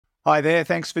Hi there.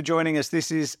 Thanks for joining us.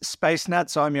 This is Space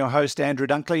Nuts. I'm your host, Andrew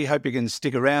Dunkley. Hope you can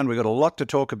stick around. We've got a lot to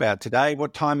talk about today.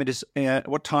 What time is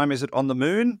it on the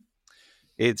moon?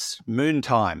 It's moon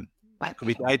time. Could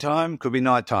be daytime, could be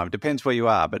nighttime. Depends where you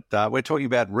are. But we're talking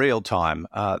about real time.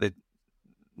 That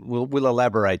we'll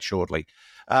elaborate shortly.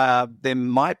 There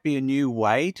might be a new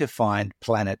way to find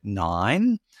Planet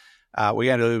 9.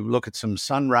 We're going to look at some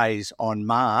sun rays on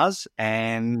Mars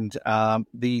and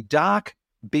the dark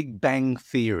Big Bang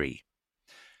Theory.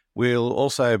 We'll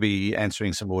also be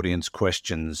answering some audience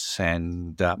questions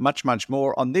and much, much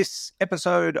more on this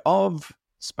episode of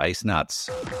Space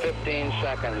Nuts. 15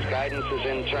 seconds. Guidance is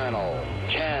internal.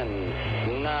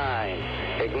 10,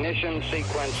 9. Ignition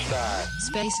sequence start.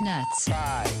 Space Nuts.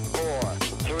 5, 4,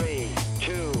 3,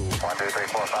 2. 1, 2, 3,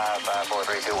 4, 5, 5, 4,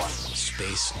 3, 2, 1.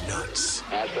 Space Nuts.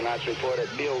 Astronauts report it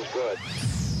feels good.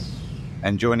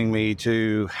 And joining me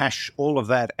to hash all of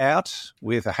that out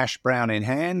with a hash brown in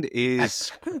hand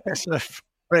is Professor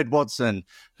Fred Watson,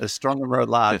 astronomer at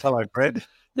large. Hello, Fred.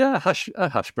 Yeah, hash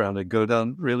brown would go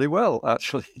down really well,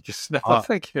 actually, just now.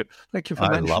 Thank you for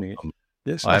mentioning it. Them.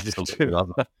 Yes, I absolutely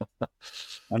love them.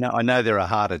 I know they're a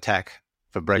heart attack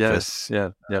for breakfast.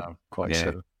 Yes, quite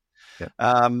so.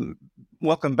 Yeah.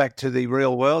 Welcome back to the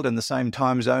real world in the same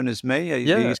time zone as me. Are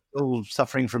you still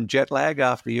suffering from jet lag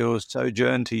after your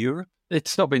sojourn to Europe?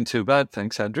 It's not been too bad,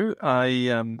 thanks, Andrew.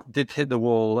 I did hit the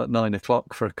wall at 9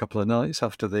 o'clock for a couple of nights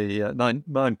after the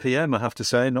 9 p.m., I have to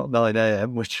say, not 9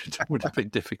 a.m., which would have been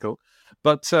difficult.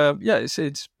 But,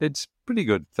 it's pretty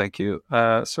good, thank you.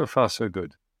 So far, so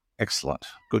good. Excellent.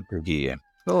 Good to hear.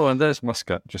 Oh, and there's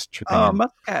Muscat just chipping in. Oh,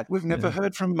 Muscat. We've never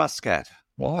heard from Muscat.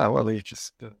 Wow, well,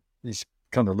 he's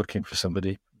kind of looking for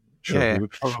somebody. Sure, yeah,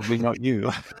 probably not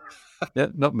you. Yeah,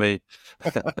 not me.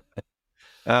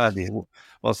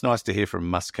 Well, it's nice to hear from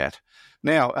Muscat.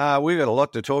 Now, we've got a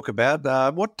lot to talk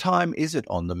about. What time is it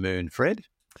on the moon, Fred?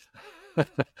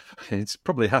 It's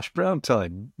probably hash brown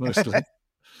time, mostly.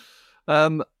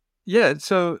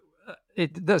 So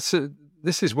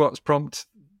this is what's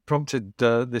prompted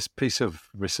this piece of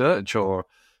research or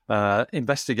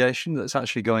investigation that's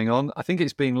actually going on. I think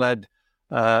it's being led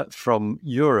from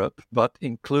Europe, but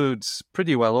includes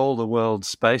pretty well all the world's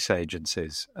space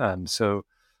agencies.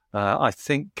 I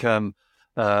think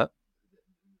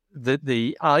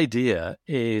the idea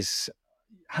is,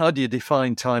 how do you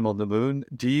define time on the moon?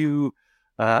 Do you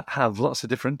have lots of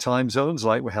different time zones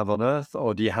like we have on Earth,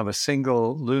 or do you have a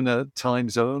single lunar time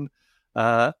zone?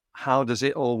 How does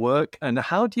it all work? And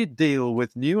how do you deal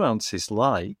with nuances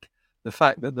like the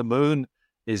fact that the moon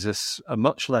is a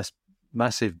much less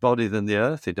massive body than the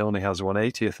Earth? It only has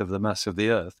 1/80th of the mass of the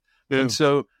Earth. Yeah. And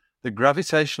so the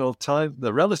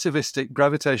relativistic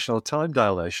gravitational time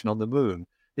dilation on the moon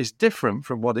is different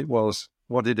from what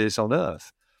it is on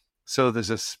Earth. So there's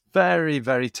a very,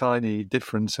 very tiny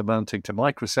difference amounting to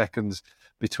microseconds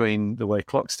between the way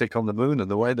clocks tick on the moon and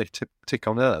the way they tick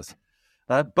on Earth.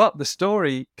 But the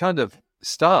story kind of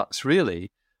starts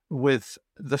really with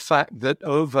the fact that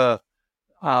over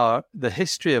the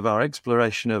history of our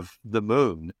exploration of the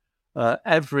moon,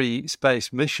 every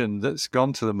space mission that's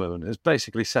gone to the moon has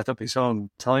basically set up its own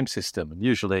time system, and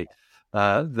usually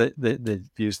they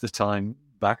use the time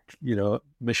back,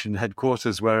 mission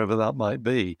headquarters, wherever that might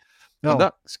be. No. And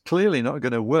that's clearly not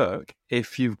going to work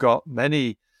if you've got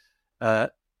many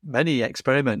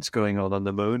experiments going on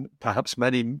the moon, perhaps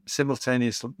many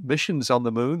simultaneous missions on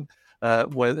the moon,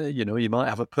 where you might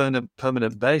have a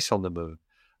permanent base on the moon.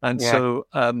 And so,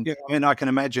 I can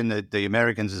imagine that the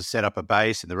Americans have set up a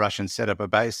base and the Russians set up a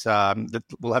base. That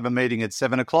we'll have a meeting at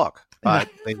 7 o'clock, but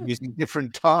they're using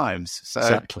different times. So,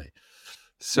 exactly.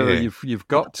 So you've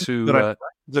got to.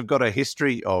 They've got a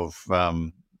history of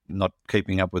not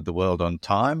keeping up with the world on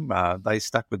time. They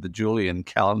stuck with the Julian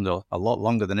calendar a lot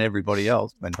longer than everybody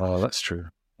else. That's true.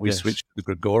 We switched to the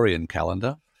Gregorian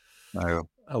calendar. So,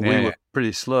 we were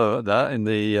pretty slow at that in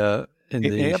the.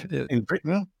 In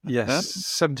Britain? Yes,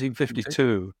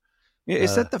 1752.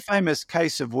 Is that the famous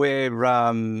case of where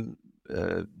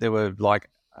there were like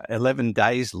 11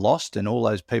 days lost and all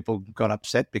those people got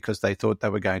upset because they thought they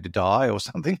were going to die or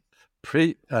something?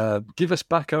 Give us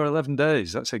back our 11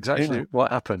 days. That's exactly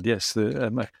what happened. Yes.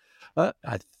 I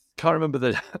can't remember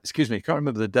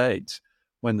the date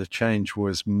when the change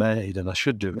was made, and I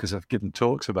should do, because I've given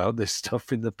talks about this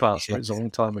stuff in the past, but it's a long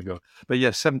time ago. But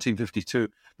yes, 1752,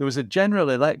 there was a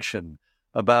general election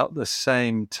about the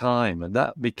same time, and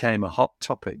that became a hot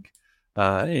topic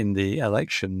in the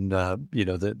election,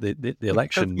 the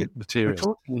election material. We're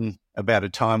talking about a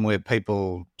time where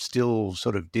people still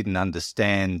sort of didn't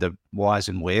understand the whys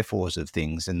and wherefores of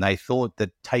things, and they thought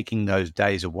that taking those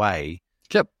days away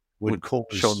would cause...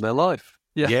 shorten their life.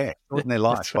 Yeah, shorten their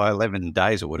life That's right. by 11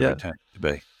 days or whatever Yeah. it turned out to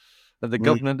be. And the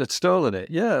government had stolen it.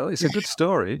 Yeah, it's a good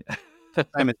story.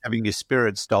 Same as having your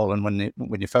spirit stolen when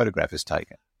your photograph is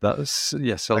taken. That's,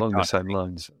 yes, along the same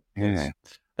lines. Yeah.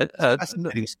 Yes.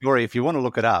 Fascinating story. If you want to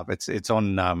look it up, it's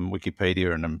on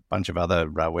Wikipedia and a bunch of other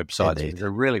websites. Indeed. It's a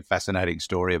really fascinating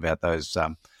story about those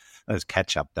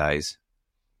catch-up days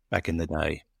back in the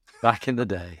day. Back in the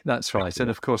day, that's right.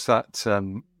 And of course, that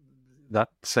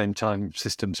same time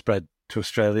system spread to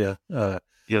Australia by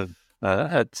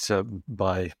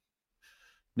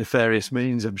nefarious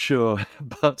means, I'm sure.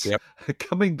 But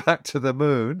coming back to the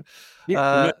moon,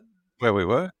 where we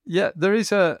were. Yeah,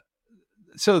 there's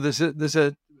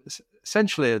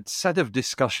essentially a set of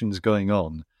discussions going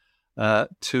on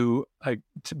to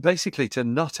basically to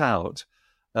nut out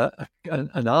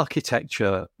an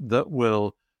architecture that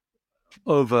will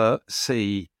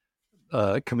oversee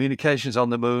communications on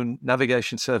the moon,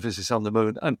 navigation services on the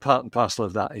moon, and part and parcel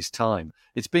of that is time.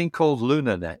 It's being called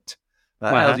LunarNet.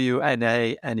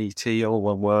 LUNANET, all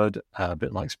one word, a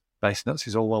bit like Space Nuts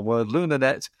is all one word.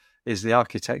 LunarNet is the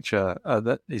architecture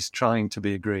that is trying to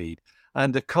be agreed.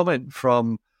 And a comment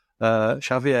from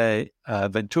Xavier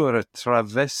Ventura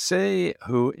Travesse,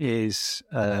 who is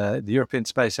the European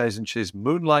Space Agency's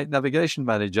Moonlight Navigation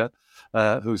Manager,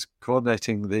 who's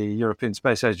coordinating the European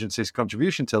Space Agency's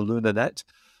contribution to LunarNet.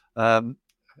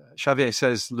 Xavier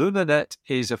says, LunarNet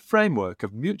is a framework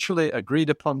of mutually agreed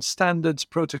upon standards,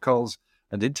 protocols,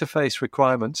 and interface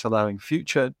requirements allowing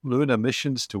future lunar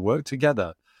missions to work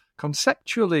together,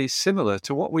 conceptually similar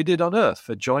to what we did on Earth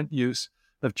for joint use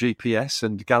of GPS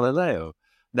and Galileo.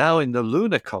 Now, in the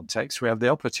lunar context, we have the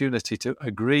opportunity to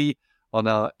agree on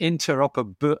our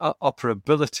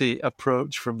interoperability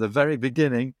approach from the very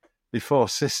beginning before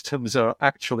systems are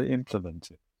actually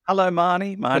implemented. Hello,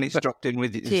 Marnie. Marnie's dropped in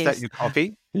with you. Is that your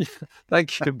coffee?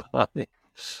 Thank you, Marnie.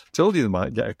 Told you they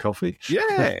might get a coffee.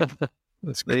 Yeah.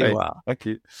 That's There great. you are. Thank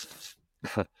you.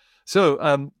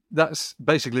 So that's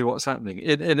basically what's happening.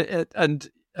 In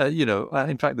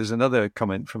fact, there's another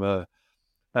comment from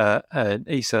an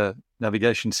ESA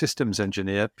navigation systems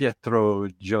engineer, Pietro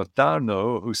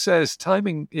Giordano, who says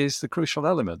timing is the crucial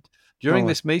element. During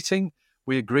this meeting,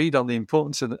 we agreed on the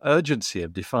importance and urgency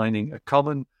of defining a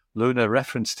common lunar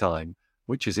reference time,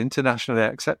 which is internationally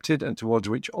accepted and towards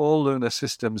which all lunar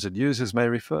systems and users may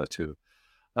refer to.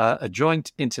 A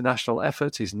joint international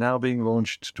effort is now being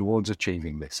launched towards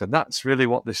achieving this. And that's really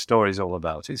what this story is all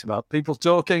about. It's about people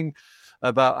talking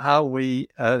about how we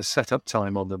set up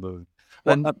time on the moon.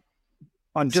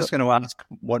 I'm just going to ask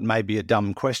what may be a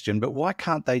dumb question, but why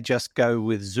can't they just go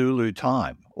with Zulu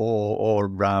time or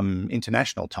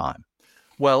international time?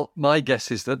 Well, my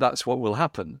guess is that that's what will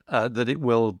happen, that it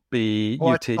will be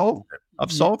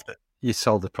I've solved it. You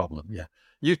solved the problem, yeah.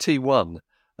 UT1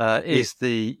 is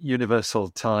the universal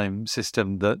time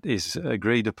system that is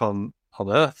agreed upon on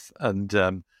Earth,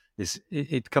 and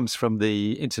it comes from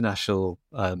the International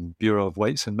Bureau of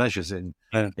Weights and Measures in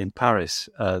Paris.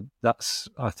 That's,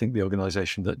 I think, the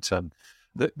organisation that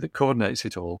coordinates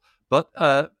it all. But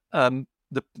the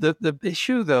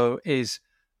issue, though, is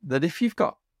that if you've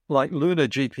got like lunar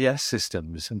GPS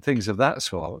systems and things of that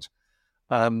sort,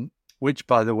 which,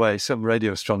 by the way, some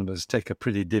radio astronomers take a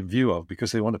pretty dim view of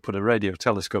because they want to put a radio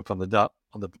telescope on the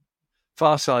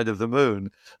far side of the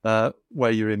moon,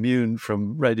 where you're immune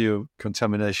from radio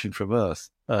contamination from Earth.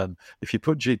 If you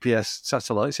put GPS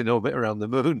satellites in orbit around the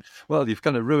moon, well, you've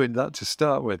kind of ruined that to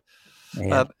start with.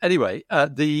 Yeah. Anyway,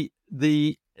 the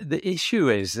issue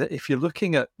is that if you're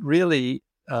looking at really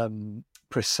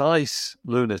precise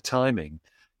lunar timing,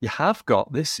 you have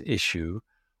got this issue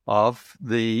of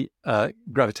the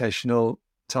gravitational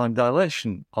time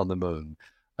dilation on the moon.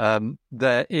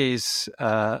 There is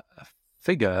a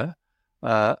figure,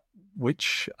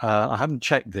 which I haven't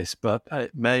checked this, but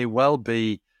it may well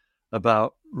be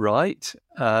about right,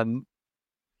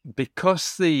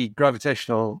 because the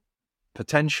gravitational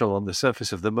potential on the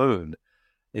surface of the moon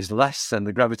is less than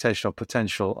the gravitational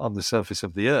potential on the surface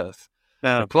of the Earth.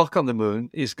 Now, the clock on the moon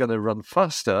is going to run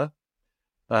faster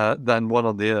than one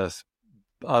on the Earth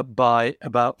by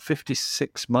about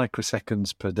 56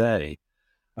 microseconds per day.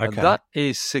 Okay. And that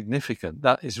is significant.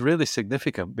 That is really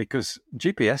significant because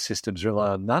GPS systems rely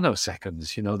on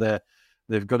nanoseconds. You know,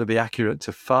 they've got to be accurate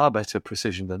to far better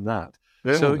precision than that.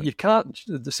 Really? So you can't.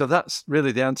 So that's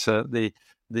really the answer. The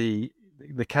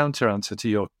counter answer to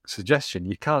your suggestion.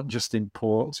 You can't just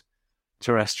import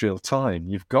terrestrial time.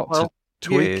 You've got to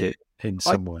tweak it in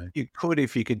some way. You could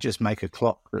if you could just make a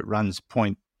clock that runs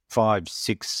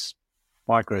 0.56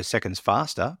 microseconds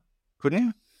faster, couldn't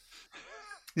you?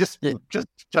 Just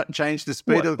change the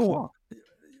speed of the clock.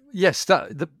 Yes,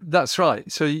 that's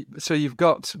right. So you've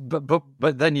got,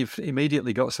 but then you've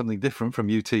immediately got something different from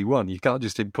UT1. You can't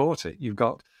just import it. You've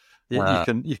got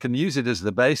you can use it as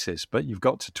the basis, but you've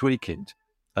got to tweak it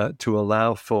to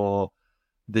allow for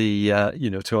the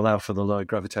to allow for the low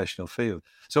gravitational field.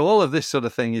 So all of this sort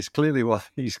of thing is clearly what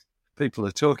these people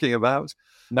are talking about.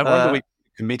 No wonder we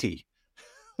committee.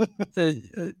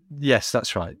 Yes,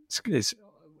 that's right. It's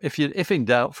if in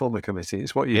doubt, form a committee.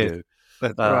 It's what you do.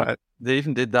 That's right. They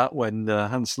even did that when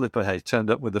Hans Lippershey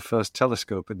turned up with the first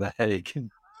telescope in The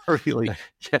Hague. Really?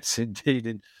 Yes, indeed.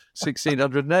 In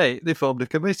 1608, they formed a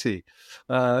committee.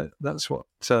 That's what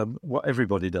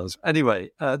everybody does.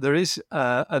 Anyway, there is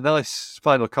a nice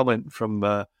final comment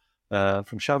from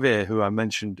Xavier, who I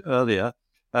mentioned earlier.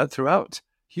 Throughout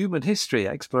human history,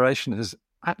 exploration has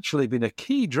actually been a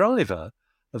key driver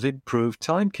of improved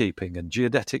timekeeping and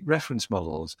geodetic reference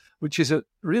models, which is a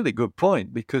really good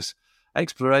point because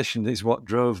exploration is what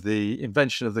drove the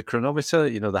invention of the chronometer,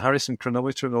 the Harrison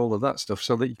chronometer and all of that stuff,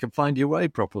 so that you can find your way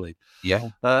properly. Yeah.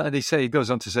 And he goes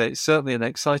on to say, it's certainly an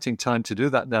exciting time to do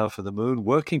that now for the moon,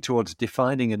 working towards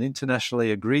defining an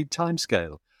internationally agreed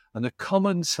timescale and a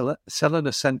common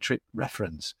selenocentric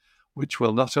reference, which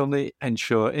will not only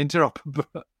ensure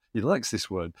he likes this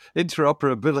word,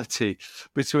 interoperability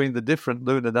between the different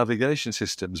lunar navigation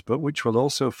systems, but which will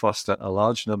also foster a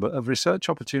large number of research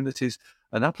opportunities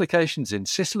and applications in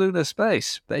cislunar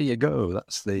space. There you go.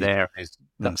 That's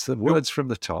the words from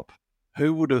the top.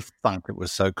 Who would have thunk it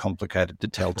was so complicated to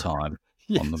tell time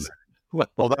on the moon? Well,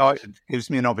 although it gives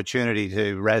me an opportunity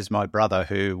to razz my brother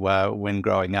who, when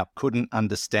growing up, couldn't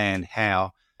understand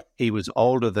how he was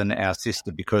older than our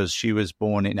sister because she was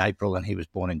born in April and he was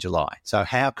born in July. So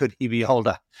how could he be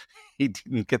older? He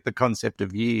didn't get the concept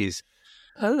of years.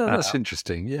 Oh, that's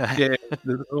interesting. Yeah. Yeah,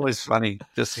 it's always funny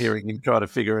just hearing him try to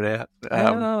figure it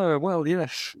out. Well,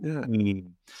 yes. Yeah.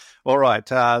 All right.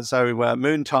 So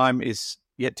moon time is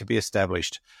yet to be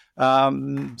established.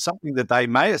 Something that they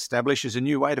may establish is a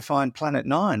new way to find Planet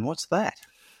 9. What's that?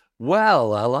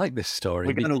 Well, I like this story.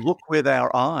 We're going to look with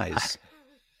our eyes.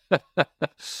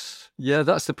 Yeah,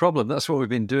 that's the problem. That's what we've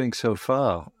been doing so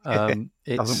far. It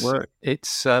doesn't work.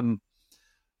 It's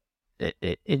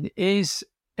it is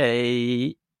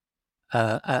an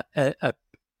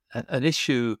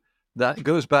issue that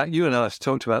goes back. You and I have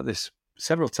talked about this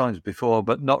several times before,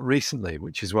 but not recently,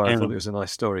 which is why I thought it was a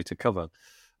nice story to cover.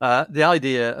 The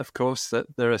idea, of course,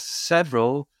 that there are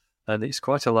several, and it's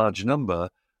quite a large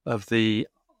number, of the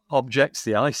objects,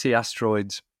 the icy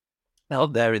asteroids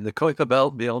out there in the Kuiper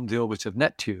Belt beyond the orbit of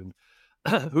Neptune,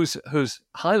 whose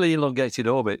highly elongated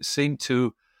orbits seem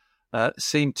to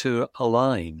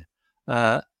align.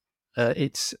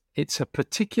 It's a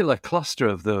particular cluster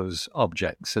of those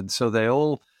objects, and so they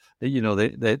all,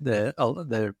 their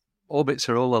orbits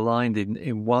are all aligned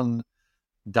in one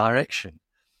direction.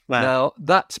 Wow. Now,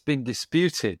 that's been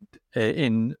disputed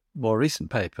in more recent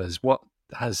papers. What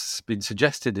has been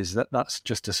suggested is that that's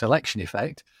just a selection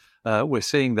effect. We're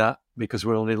seeing that because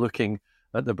we're only looking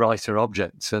at the brighter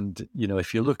objects. And,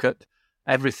 if you look at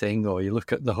everything or you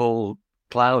look at the whole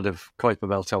cloud of Kuiper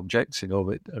Belt objects in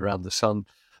orbit around the Sun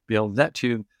beyond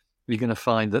Neptune, you're going to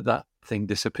find that thing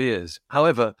disappears.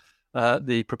 However,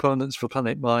 the proponents for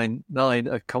Planet 9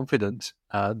 are confident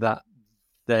that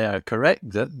they are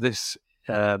correct, that this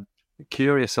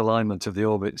curious alignment of the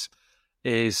orbits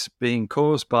is being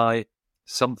caused by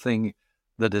something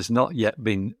that has not yet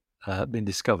been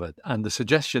discovered. And the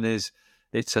suggestion is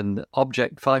it's an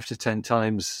object 5 to 10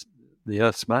 times the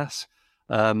Earth's mass.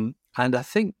 And I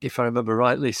think, if I remember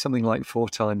rightly, something like 4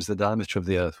 times the diameter of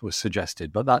the Earth was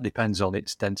suggested, but that depends on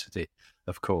its density,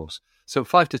 of course. So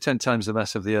 5 to 10 times the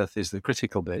mass of the Earth is the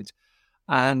critical bit.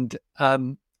 And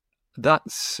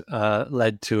that's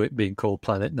led to it being called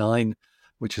Planet 9,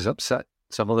 which has upset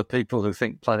some other people who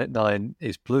think Planet 9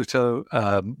 is Pluto,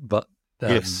 but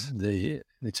yes, the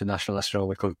International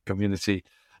Astronomical Community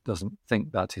doesn't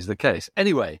think that is the case.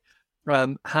 Anyway,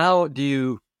 how do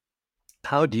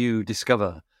you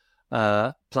discover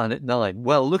Planet 9?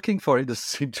 Well, looking for it doesn't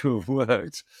seem to have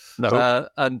worked. No.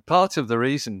 And part of the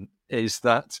reason is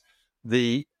that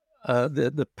the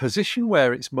position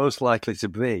where it's most likely to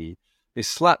be is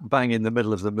slap bang in the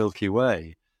middle of the Milky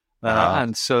Way.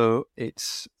 And so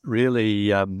it's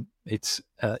really, it's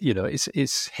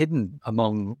hidden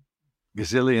among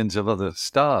gazillions of other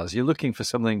stars. You're looking for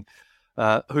something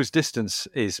whose distance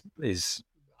is,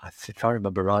 if I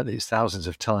remember rightly, it's thousands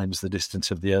of times the distance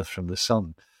of the Earth from the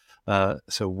Sun.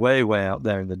 So way, way out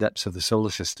there in the depths of the solar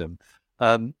system.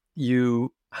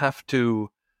 You have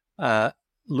to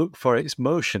look for its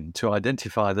motion to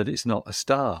identify that it's not a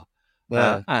star.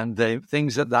 And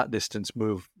things at that distance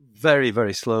move very,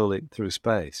 very slowly through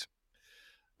space.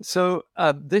 So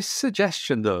this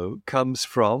suggestion, though, comes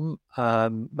from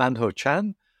Manho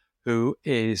Chan, who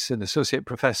is an associate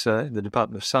professor in the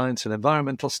Department of Science and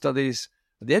Environmental Studies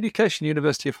at the Education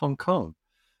University of Hong Kong,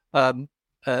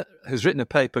 who's written a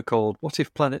paper called "What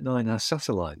If Planet 9 Has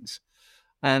Satellites?"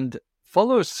 and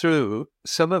follows through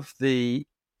some of the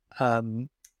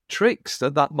tricks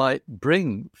that might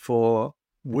bring for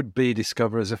would-be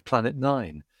discoverers of Planet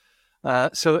 9.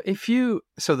 So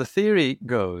the theory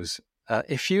goes,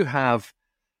 if you have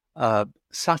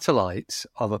satellites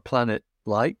of a planet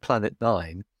like Planet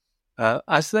 9,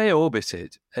 as they orbit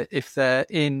it, if they're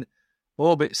in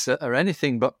orbits that are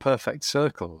anything but perfect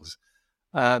circles,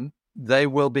 they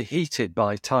will be heated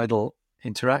by tidal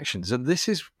interactions. And this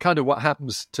is kind of what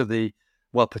happens to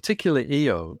particularly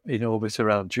Io in orbit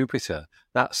around Jupiter.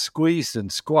 That's squeezed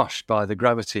and squashed by the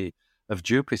gravity of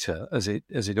Jupiter as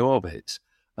it orbits.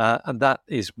 And that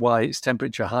is why its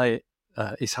temperature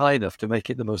is high enough to make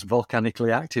it the most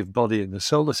volcanically active body in the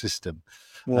solar system.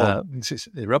 It's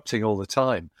erupting all the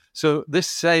time. So this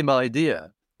same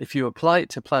idea, if you apply it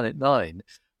to Planet 9,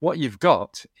 what you've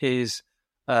got is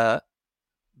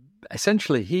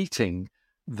essentially heating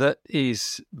that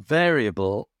is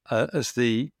variable as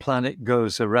the satellite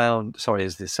goes around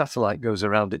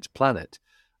its planet.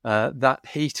 That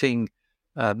heating,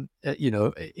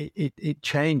 it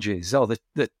changes, or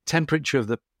the temperature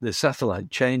of the satellite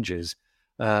changes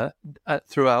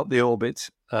throughout the orbit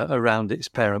around its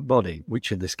parent body,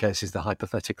 which in this case is the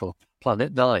hypothetical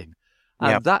Planet 9.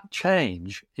 And that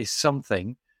change is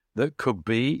something that could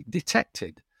be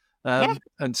detected.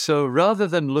 And so rather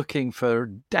than looking for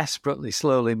desperately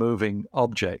slowly moving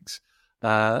objects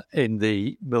in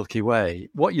the Milky Way,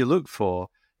 what you look for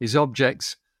is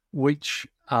objects which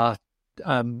are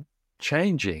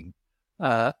changing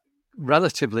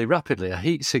relatively rapidly, a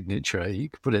heat signature, you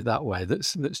could put it that way,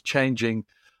 that's changing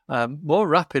more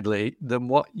rapidly than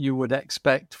what you would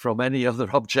expect from any other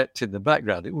object in the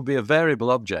background. It would be a variable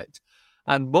object.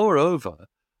 And moreover,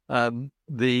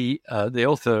 the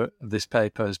author of this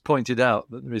paper has pointed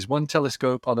out that there is one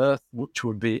telescope on Earth which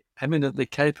would be eminently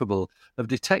capable of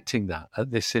detecting that at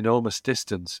this enormous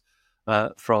distance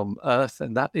from Earth,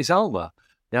 and that is ALMA,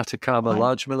 the Atacama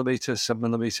Large Millimeter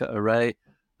Submillimeter Array,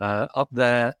 up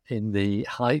there in the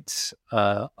heights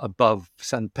above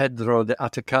San Pedro de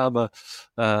Atacama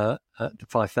at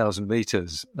 5,000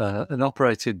 meters, and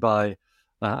operated by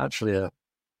actually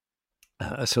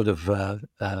a sort of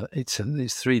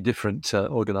it's three different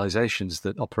organizations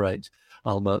that operate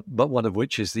ALMA, but one of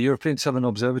which is the European Southern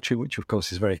Observatory, which of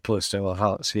course is very close to our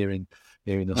hearts here in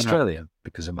Australia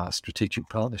because of our strategic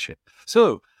partnership.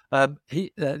 So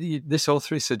this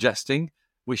author is suggesting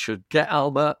we should get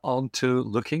ALMA onto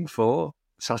looking for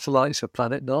satellites of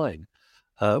Planet 9,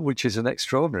 which is an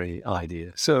extraordinary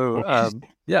idea. So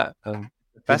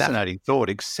fascinating thought,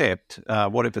 except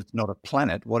what if it's not a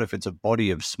planet? What if it's a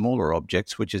body of smaller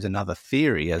objects, which is another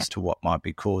theory as to what might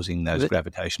be causing those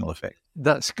gravitational effects?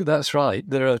 That's right.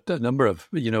 There are a number of,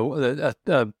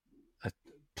 a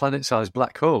planet-sized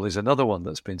black hole is another one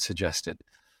that's been suggested.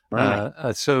 Right.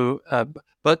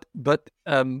 But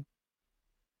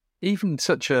even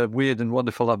such a weird and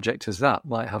wonderful object as that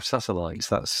might have satellites.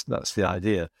 That's the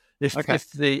idea. If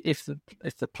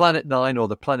the Planet 9 or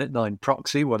the Planet 9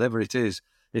 proxy, whatever it is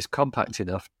compact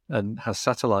enough and has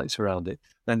satellites around it,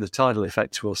 then the tidal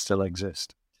effects will still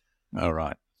exist. All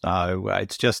right. So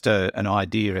it's just an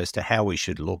idea as to how we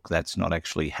should look. That's not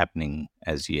actually happening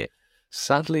as yet.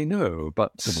 Sadly, no.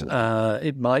 But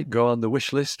it might go on the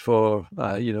wish list for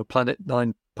Planet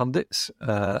 9 pundits,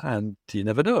 and you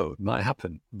never know. It might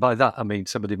happen. By that I mean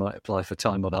somebody might apply for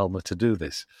time on ALMA to do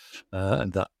this,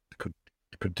 and that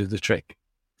could do the trick.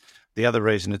 The other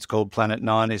reason it's called Planet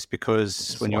 9 is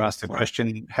because when you ask the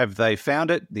question, have they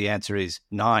found it? The answer is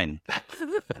 9.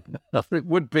 It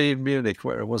would be in Munich,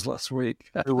 where it was last week.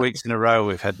 2 weeks in a row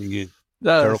we've had to use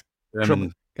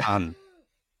German gun.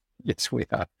 Yes, we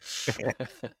have.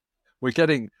 We're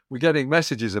getting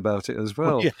messages about it as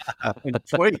well. Yeah, in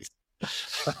tweets.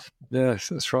 Yes,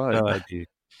 that's right.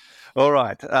 All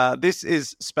right. This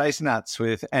is Space Nuts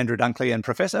with Andrew Dunkley and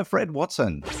Professor Fred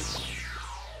Watson.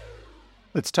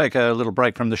 Let's take a little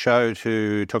break from the show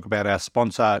to talk about our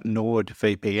sponsor,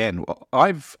 NordVPN.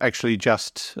 I've actually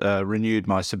just renewed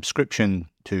my subscription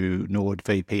to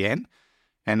NordVPN,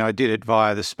 and I did it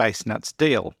via the Space Nuts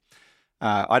deal.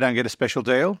 I don't get a special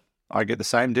deal. I get the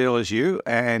same deal as you,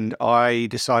 and I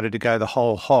decided to go the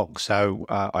whole hog. So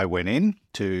I went in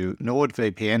to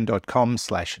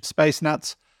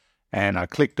nordvpn.com/spacenuts, and I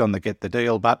clicked on the Get the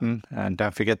Deal button. And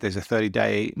don't forget, there's a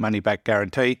 30-day money-back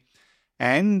guarantee.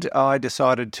 And I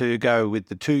decided to go with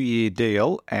the 2-year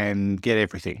deal and get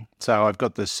everything. So I've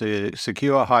got the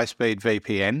secure high-speed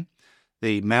VPN,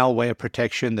 the malware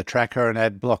protection, the tracker and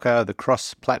ad blocker, the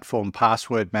cross-platform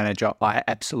password manager. I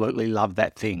absolutely love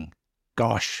that thing.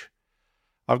 Gosh,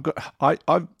 I've got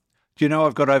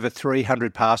over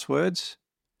 300 passwords.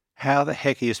 How the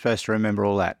heck are you supposed to remember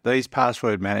all that? These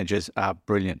password managers are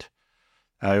brilliant.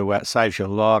 It saves you a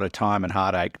lot of time and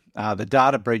heartache. The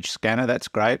data breach scanner, that's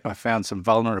great. I found some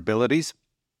vulnerabilities.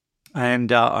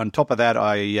 And on top of that,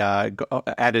 I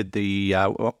added the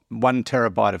 1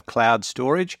 terabyte of cloud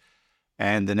storage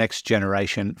and the next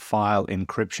generation file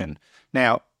encryption.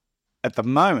 Now, at the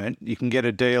moment, you can get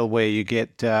a deal where you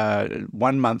get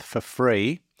 1 month for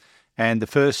free, and the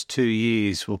first 2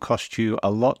 years will cost you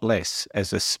a lot less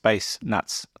as a Space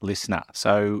Nuts listener.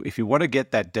 So if you want to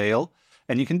get that deal,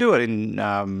 and you can do it in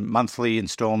monthly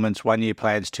installments, 1-year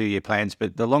plans, 2-year plans,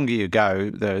 but the longer you go,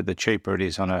 the cheaper it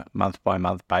is on a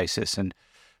month-by-month basis. And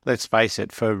let's face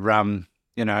it, for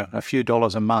a few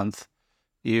dollars a month,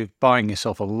 you're buying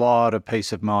yourself a lot of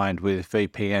peace of mind with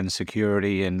VPN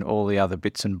security and all the other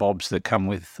bits and bobs that come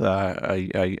with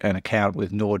an account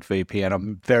with NordVPN.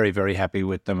 I'm very, very happy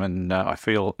with them, and I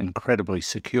feel incredibly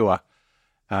secure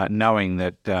knowing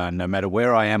that no matter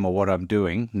where I am or what I'm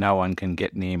doing, no one can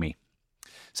get near me.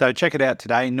 So check it out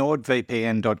today,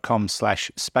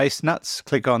 nordvpn.com/spacenuts.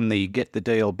 Click on the Get the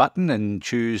Deal button and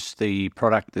choose the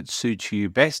product that suits you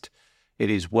best. It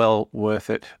is well worth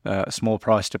it, a small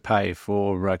price to pay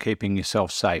for keeping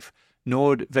yourself safe.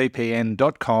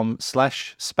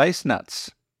 nordvpn.com/spacenuts.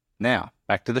 Now,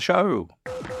 back to the show.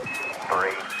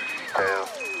 3, 2,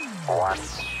 1.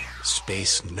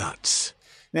 Space Nuts.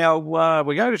 Now,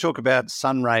 we're going to talk about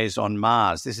sun rays on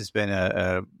Mars. This has been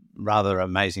a rather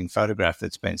amazing photograph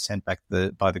that's been sent back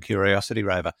by the Curiosity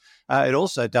rover. It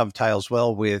also dovetails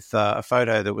well with a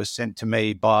photo that was sent to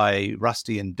me by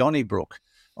Rusty in Donnybrook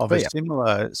of a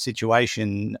similar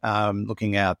situation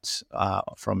looking out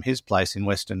from his place in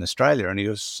Western Australia. And he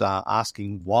was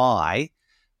asking why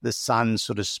the sun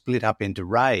sort of split up into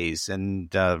rays. And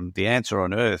the answer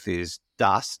on Earth is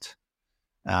dust.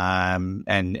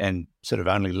 And sort of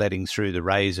only letting through the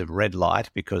rays of red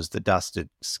light because the dust had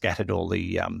scattered all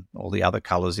the other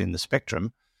colours in the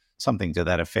spectrum, something to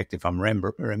that effect, if I'm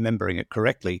remembering it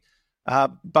correctly.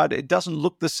 But it doesn't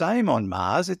look the same on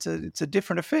Mars. It's a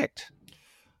different effect.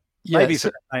 Yeah, maybe for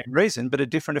the same reason, but a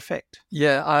different effect.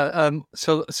 Yeah.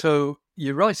 So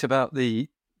you're right about the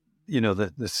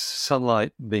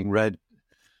sunlight being red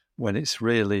when it's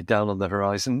really down on the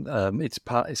horizon.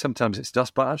 Sometimes it's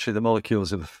dust, but actually the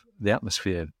molecules of the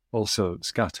atmosphere also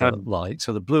scatter light.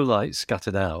 So the blue light is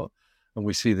scattered out, and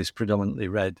we see this predominantly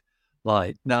red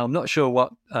light. Now, I'm not sure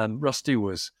what Rusty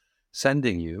was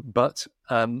sending you, but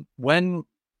when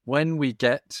we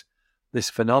get this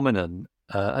phenomenon,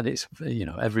 and it's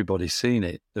everybody's seen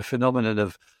it, the phenomenon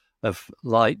of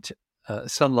light,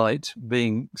 sunlight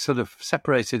being sort of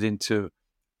separated into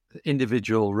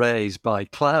individual rays by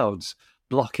clouds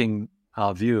blocking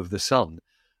our view of the sun,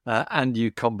 and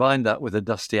you combine that with a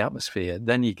dusty atmosphere,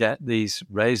 then you get these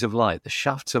rays of light, the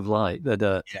shafts of light that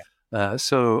are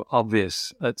so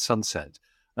obvious at sunset.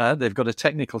 They've got a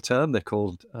technical term. They're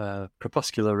called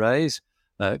crepuscular rays.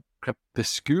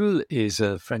 Crépuscule is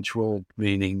a French word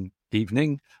meaning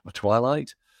evening or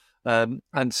twilight, and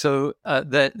so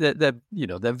they're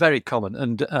very common,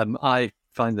 and I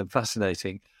find them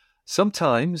fascinating.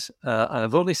 Sometimes, and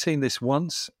I've only seen this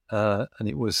once, and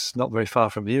it was not very far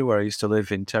from here where I used to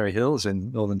live in Terry Hills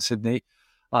in northern Sydney.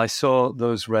 I saw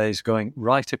those rays going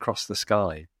right across the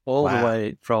sky, all the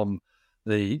way from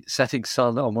the setting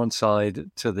sun on one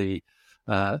side to the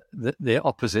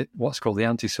opposite, what's called the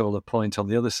anti-solar point on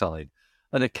the other side.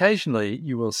 And occasionally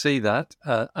you will see that,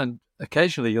 and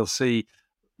occasionally you'll see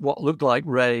what look like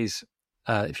rays.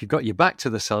 If you've got your back to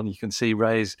the sun, you can see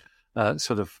rays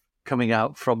sort of coming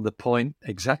out from the point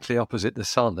exactly opposite the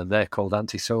sun, and they're called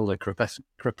anti-solar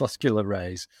crepuscular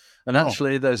rays. And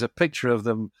actually, there's a picture of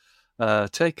them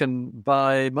taken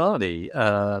by Marnie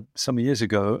some years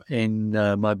ago in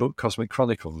my book Cosmic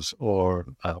Chronicles, or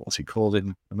what's it called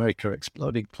in America,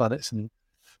 Exploding Planets and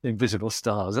Invisible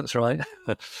Stars. That's right.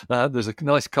 There's a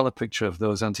nice colour picture of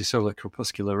those anti-solar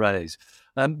crepuscular rays.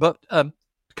 But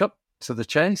cut to the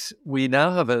chase, we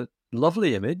now have a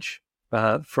lovely image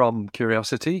from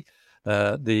Curiosity,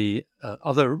 the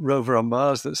other rover on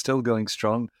Mars that's still going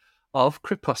strong, of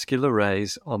crepuscular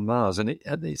rays on Mars. And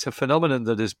it's a phenomenon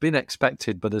that has been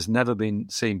expected but has never been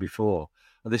seen before.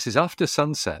 And this is after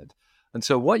sunset. And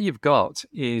so what you've got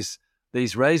is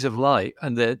these rays of light,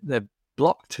 and they're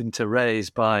blocked into rays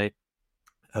by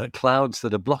clouds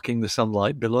that are blocking the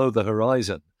sunlight below the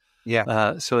horizon.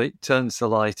 Yeah. So it turns the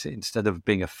light, instead of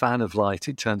being a fan of light,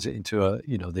 it turns it into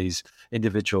these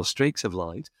individual streaks of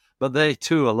light. But they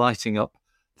too are lighting up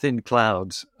thin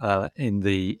clouds in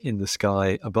the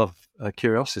sky above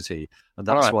Curiosity, and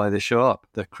that's why they show up,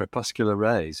 the crepuscular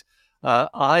rays.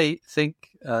 I think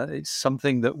it's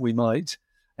something that we might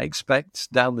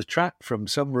expect down the track from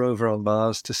some rover on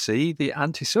Mars to see the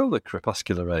anti-solar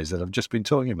crepuscular rays that I've just been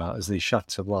talking about as these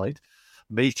shafts of light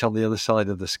meet on the other side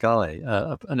of the sky,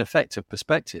 an effect of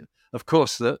perspective. Of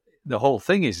course, the whole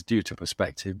thing is due to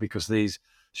perspective because these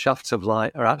shafts of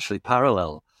light are actually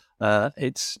parallel.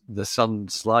 It's the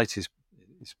sun's light is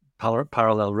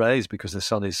parallel rays because the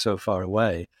sun is so far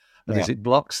away, and as it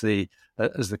blocks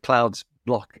as the clouds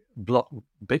block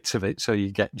bits of it, so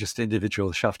you get just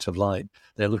individual shafts of light.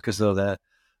 They look as though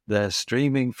they're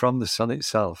streaming from the sun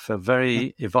itself. A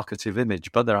very evocative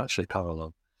image, but they're actually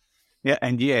parallel. Yeah,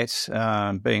 and yet,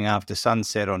 being after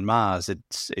sunset on Mars,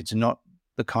 it's not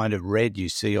the kind of red you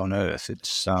see on Earth.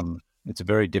 It's a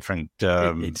very different.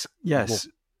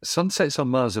 Sunsets on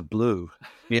Mars are blue.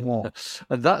 Yeah,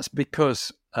 and that's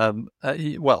because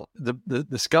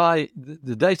the sky,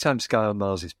 the daytime sky on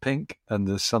Mars is pink, and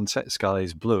the sunset sky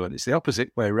is blue, and it's the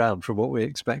opposite way around from what we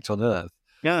expect on Earth.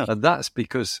 Yeah, and that's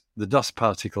because the dust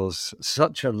particles,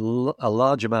 such a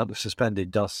large amount of suspended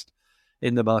dust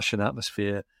in the Martian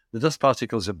atmosphere. The dust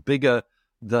particles are bigger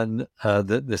than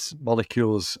the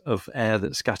molecules of air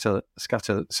that scatter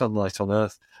sunlight on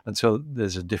Earth, and so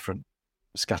there's a different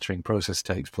scattering process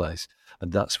takes place,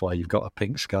 and that's why you've got a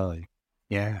pink sky.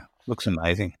 Yeah, looks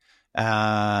amazing.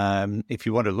 If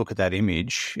you want to look at that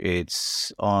image,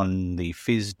 it's on the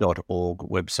phys.org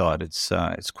website.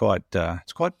 It's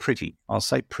quite pretty. I'll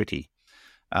say pretty.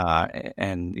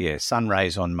 And yeah, sun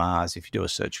rays on Mars. If you do a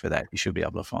search for that, you should be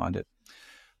able to find it.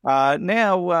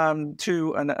 Now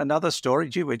to another story.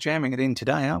 Gee, we're jamming it in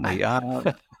today, aren't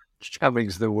we?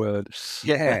 Jamming's the word.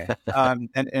 Yeah, and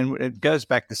it goes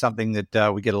back to something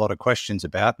that we get a lot of questions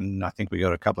about, and I think we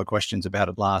got a couple of questions about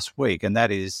it last week, and that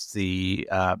is the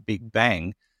Big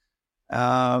Bang.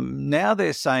 Now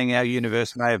they're saying our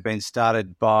universe may have been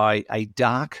started by a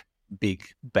dark Big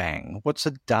Bang. What's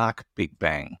a dark Big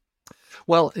Bang?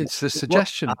 Well, it's a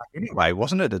suggestion. Anyway,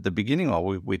 wasn't it at the beginning? Or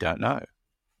we don't know.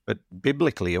 But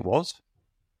biblically it was.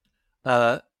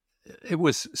 It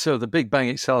was. So the Big Bang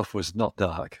itself was not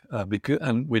dark,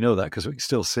 and we know that because we can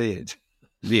still see it.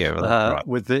 Yeah, well,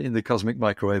 right. In the cosmic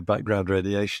microwave background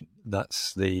radiation.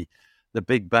 That's the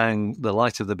Big Bang. The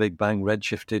light of the Big Bang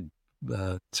redshifted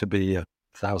to be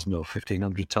 1,000 or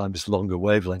 1,500 times longer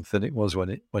wavelength than it was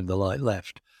when the light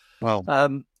left. Well,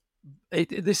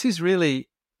 this is really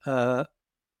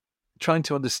trying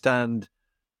to understand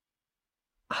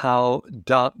how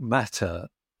dark matter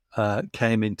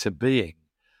came into being,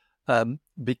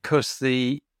 because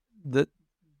the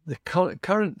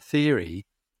current theory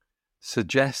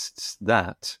suggests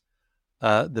that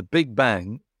the Big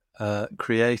Bang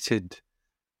created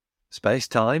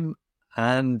space-time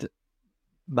and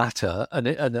matter, and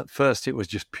at first it was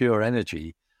just pure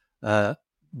energy,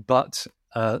 but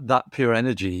that pure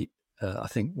energy, I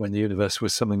think when the universe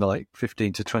was something like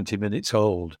 15 to 20 minutes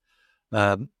old,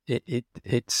 it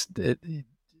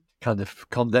kind of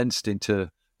condensed into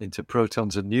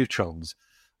protons and neutrons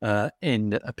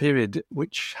in a period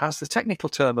which has the technical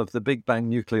term of the Big Bang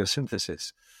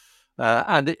nucleosynthesis,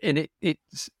 and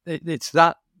it's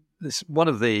one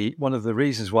of the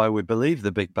reasons why we believe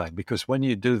the Big Bang, because when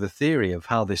you do the theory of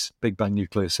how this Big Bang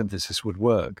nucleosynthesis would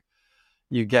work,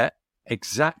 you get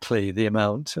exactly the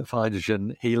amount of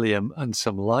hydrogen, helium, and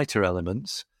some lighter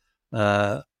elements.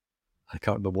 I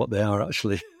can't remember what they are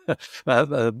actually.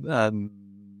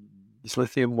 It's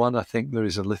lithium one. I think there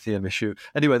is a lithium issue.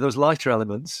 Anyway, those lighter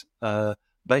elements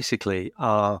basically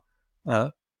are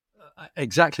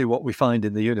exactly what we find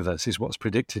in the universe is what's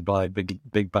predicted by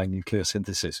Big Bang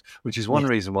nucleosynthesis, which is one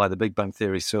reason why the Big Bang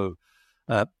theory is so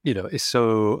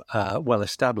well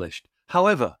established.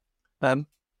 However,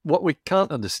 what we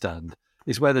can't understand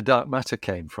is where the dark matter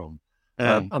came from.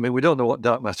 I mean, we don't know what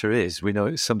dark matter is. We know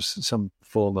it's some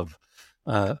form of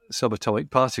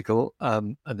subatomic particle,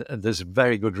 and there's a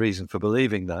very good reason for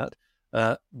believing that,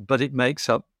 but it makes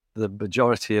up the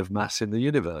majority of mass in the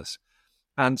universe.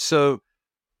 And so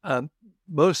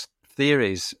most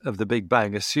theories of the Big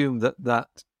Bang assume that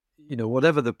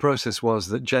whatever the process was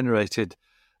that generated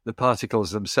the particles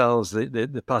themselves,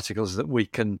 the particles that we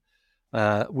can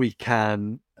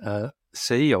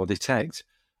see or detect,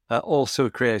 also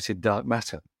created dark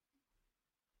matter.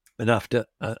 And after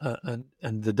and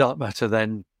the dark matter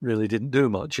then really didn't do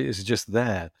much. It was just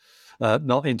there,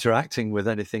 not interacting with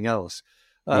anything else.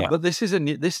 But this is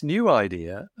this new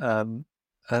idea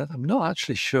I'm not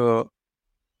actually sure.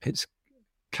 It's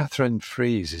Catherine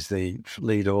Fries is the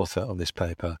lead author on this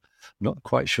paper. I'm not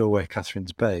quite sure where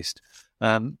Catherine's based.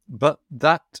 But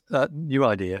that new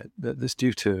idea that's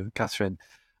due to Catherine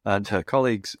and her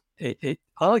colleagues, it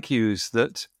argues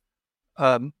that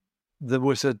there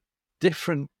was a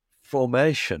different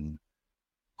formation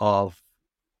of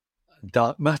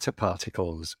dark matter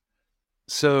particles.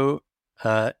 So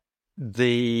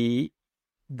the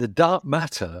dark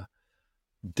matter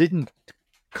didn't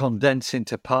condense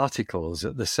into particles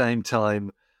at the same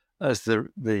time as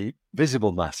the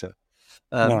visible matter.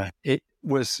 Right. It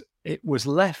was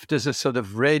left as a sort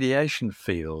of radiation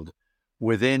field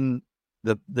within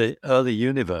the early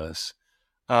universe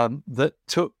that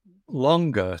took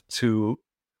longer to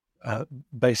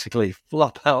basically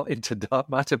flop out into dark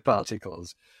matter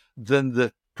particles than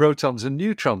the protons and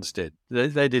neutrons did.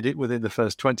 They did it within the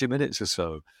first 20 minutes or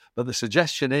so. But the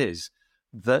suggestion is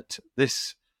that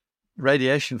this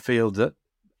radiation field that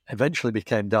eventually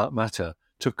became dark matter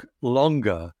took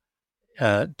longer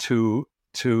to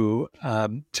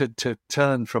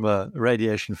turn from a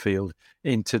radiation field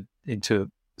into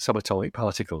subatomic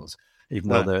particles, even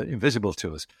though they're invisible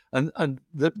to us. And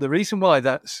the reason why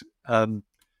that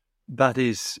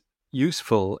is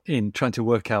useful in trying to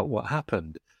work out what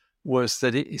happened was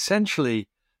that it essentially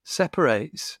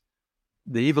separates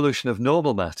the evolution of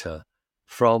normal matter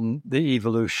from the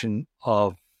evolution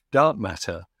of dark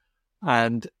matter,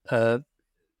 and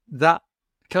that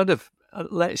kind of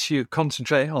lets you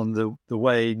concentrate on the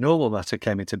way normal matter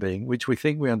came into being, which we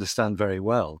think we understand very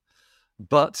well,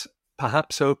 but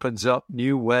perhaps opens up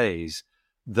new ways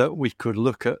that we could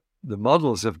look at the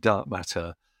models of dark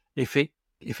matter if it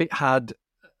had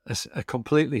a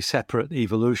completely separate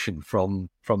evolution from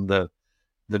the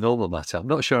normal matter. I'm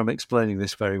not sure I'm explaining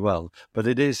this very well, but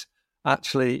it is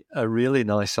actually a really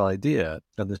nice idea,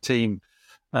 and the team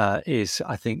is,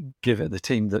 I think, the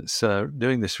team that's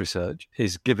doing this research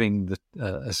is giving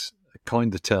has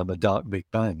coined the term a dark Big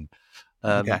Bang.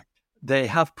 Okay. They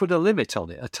have put a limit on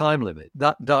it, a time limit.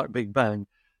 That dark Big Bang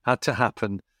had to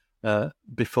happen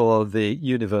before the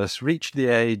universe reached the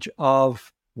age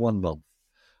of 1 month.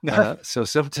 So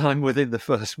sometime within the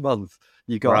first month,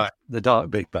 you got the dark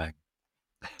Big Bang.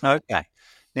 Okay.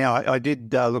 Now, I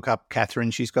did look up Catherine.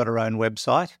 She's got her own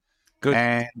website. Good.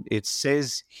 And it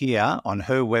says here on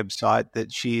her website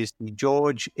that she is the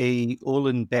George E.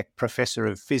 Uhlenbeck Professor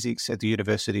of Physics at the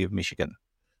University of Michigan.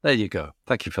 There you go.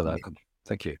 Thank you for that. Yeah.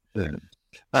 Thank you.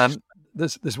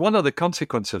 There's one other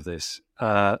consequence of this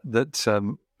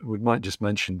that we might just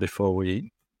mention before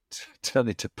we turn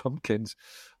into pumpkins.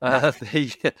 That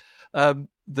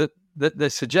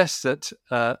suggests that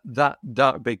that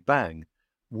dark Big Bang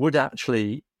would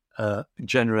actually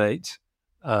generate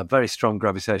very strong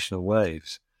gravitational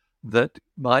waves that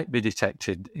might be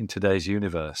detected in today's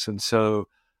universe. And so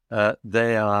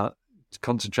they are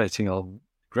concentrating on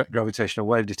gravitational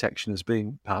wave detection as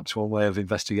being perhaps one way of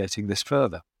investigating this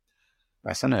further.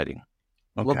 Fascinating.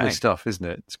 Okay. Lovely stuff, isn't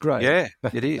it? It's great. Yeah,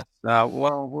 it is.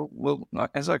 Well, we'll,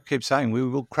 as I keep saying, we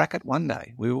will crack it one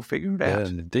day. We will figure it out.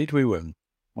 And indeed we will.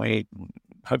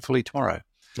 Hopefully tomorrow.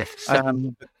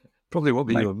 Probably won't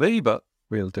be you and me, but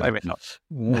we'll do Maybe it. not.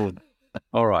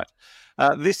 All right.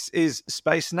 This is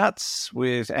Space Nuts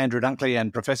with Andrew Dunkley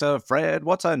and Professor Fred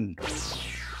Watson.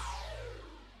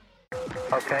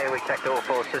 Okay, we checked all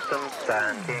 4 systems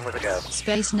and keying with a go.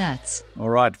 Space Nuts. All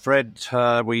right, Fred,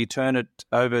 we turn it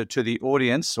over to the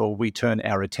audience, or we turn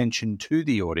our attention to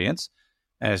the audience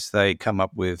as they come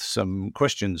up with some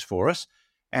questions for us.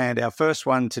 And our first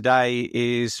one today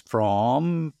is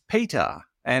from Peter.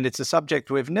 And it's a subject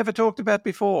we've never talked about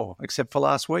before, except for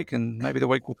last week and maybe the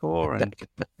week before. And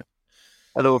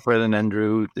Hello, Fred and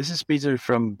Andrew. This is Peter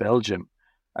from Belgium.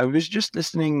 I was just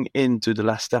listening into the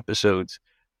last episode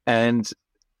and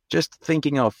just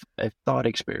thinking of a thought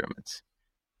experiment.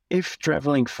 If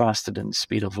traveling faster than the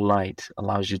speed of light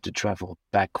allows you to travel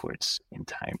backwards in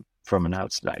time from an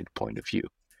outside point of view,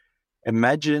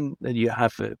 imagine that you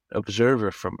have an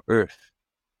observer from Earth.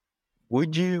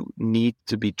 Would you need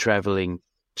to be traveling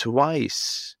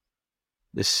twice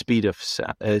the speed of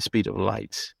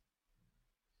light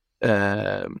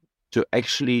to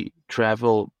actually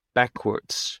travel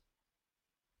backwards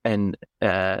and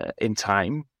in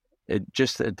time,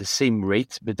 just at the same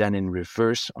rate, but then in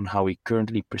reverse on how we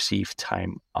currently perceive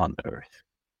time on Earth?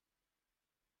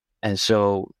 And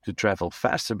so to travel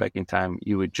faster back in time,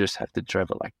 you would just have to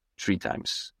travel like 3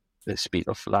 times the speed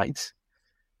of light.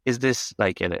 Is this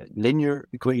like a linear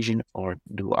equation, or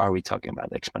are we talking about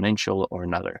exponential or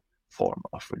another form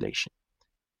of relation?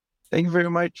 Thank you very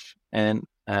much, and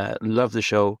love the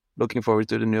show. Looking forward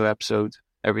to the new episode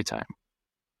every time.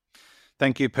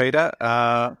 Thank you, Peter.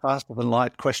 Faster than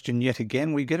light question yet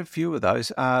again. We get a few of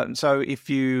those. So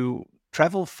if you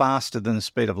travel faster than the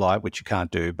speed of light, which you can't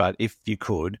do, but if you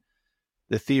could,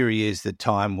 the theory is that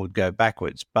time would go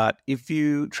backwards. But if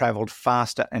you travelled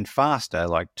faster and faster,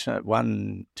 like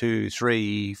 1, 2,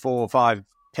 3, 4, 5,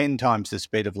 10 times the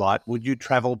speed of light, would you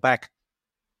travel back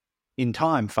in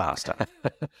time faster?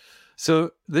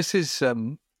 So this is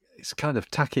it's kind of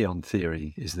tachyon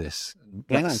theory, is this?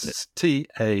 That's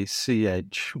T-A-C-H-Y-O-N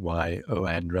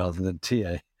rather than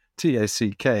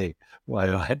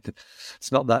T-A-C-K-Y-O-N.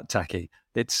 It's not that tacky.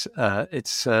 It's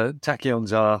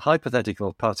tachyons are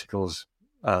hypothetical particles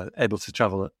able to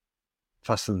travel at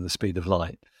faster than the speed of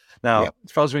light. Now,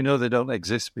 as far as we know, they don't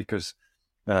exist because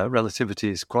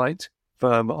relativity is quite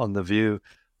firm on the view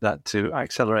that to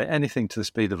accelerate anything to the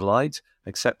speed of light,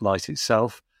 except light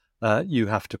itself, you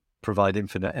have to provide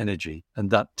infinite energy,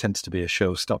 and that tends to be a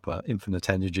showstopper. Infinite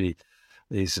energy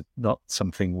is not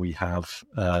something we have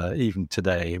even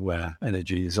today, where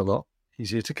energy is a lot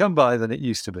easier to come by than it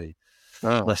used to be,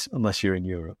 unless you're in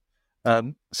Europe.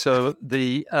 So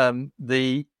the idea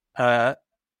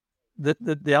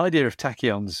of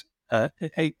tachyons,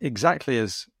 exactly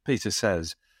as Peter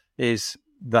says, is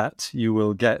that you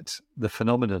will get the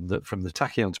phenomenon that, from the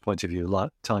tachyon's point of view,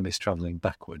 time is traveling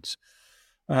backwards.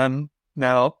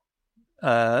 Now,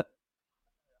 I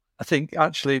think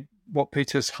actually what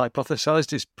Peter's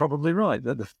hypothesized is probably right,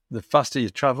 that the faster you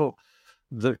travel,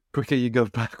 the quicker you go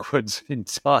backwards in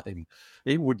time.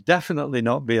 It would definitely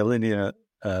not be a linear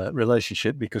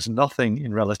relationship, because nothing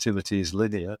in relativity is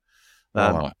linear.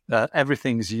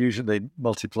 Everything's usually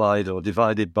multiplied or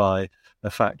divided by a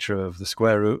factor of the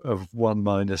square root of 1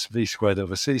 minus v squared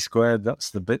over c squared. That's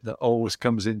the bit that always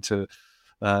comes into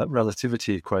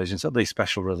relativity equations, at least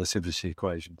special relativity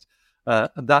equations.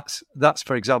 And that's,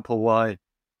 for example, why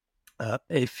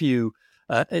if you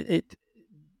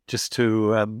just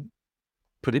to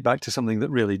put it back to something that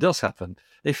really does happen,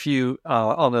 if you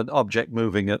are on an object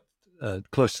moving at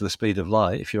close to the speed of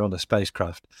light, if you're on a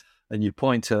spacecraft and you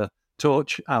point a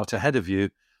torch out ahead of you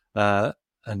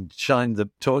and shine the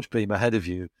torch beam ahead of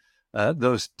you,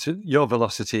 your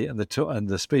velocity and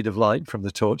the speed of light from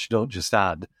the torch don't just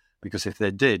add, because if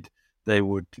they did, they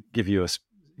would give you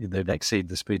they'd exceed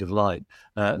the speed of light.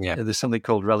 There's something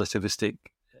called relativistic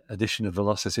addition of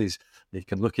velocities. You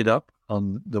can look it up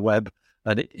on the web,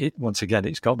 and it once again,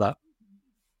 it's got that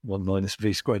 1 minus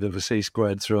v squared over c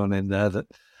squared thrown in there that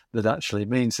actually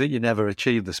means that you never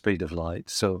achieve the speed of light.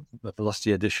 So the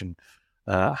velocity addition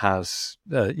has,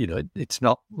 it's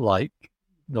not like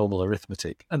normal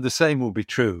arithmetic. And the same will be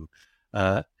true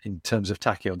in terms of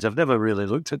tachyons. I've never really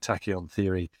looked at tachyon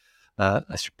theory. I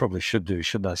probably should do,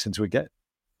 shouldn't I, since we get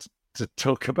to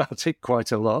talk about it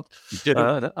quite a lot.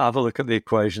 Have a look at the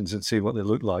equations and see what they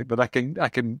look like. But I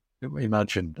can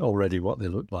imagine already what they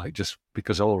look like, just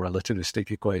because all relativistic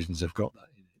equations have got that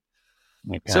in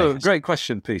it. Okay. So, great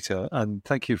question, Peter, and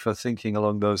thank you for thinking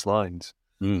along those lines.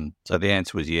 So the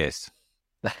answer was yes.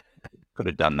 Could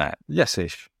have done that.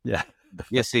 Yes-ish, yeah.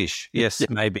 Yes-ish, yes, yeah.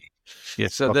 Maybe.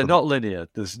 Yes. So they're not linear.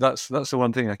 That's the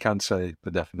one thing I can say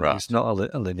for definite. Right. It's not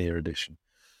a linear addition.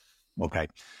 Okay.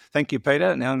 Thank you,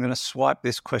 Peter. Now I'm going to swipe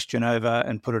this question over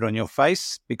and put it on your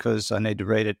face, because I need to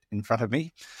read it in front of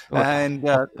me. And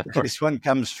this one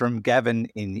comes from Gavin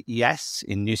in Yass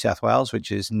in New South Wales, which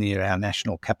is near our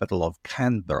national capital of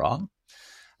Canberra.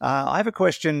 I have a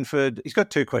question he's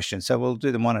got two questions, so we'll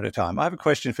do them one at a time. I have a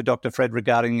question for Dr. Fred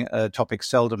regarding a topic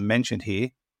seldom mentioned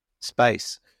here,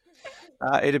 space.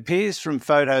 It appears from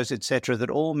photos, etc., that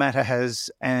all matter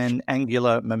has an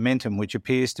angular momentum, which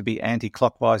appears to be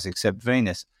anti-clockwise except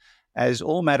Venus. As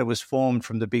all matter was formed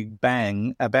from the Big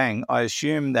Bang, I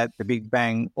assume that the Big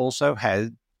Bang also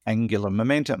had angular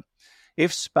momentum.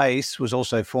 If space was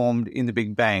also formed in the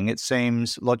Big Bang, it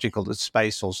seems logical that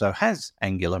space also has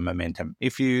angular momentum.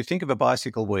 If you think of a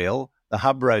bicycle wheel, the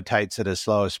hub rotates at a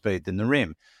slower speed than the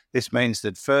rim. This means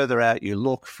that further out you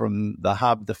look from the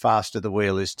hub, the faster the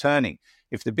wheel is turning.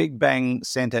 If the Big Bang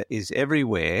center is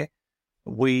everywhere,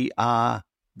 we are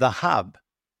the hub.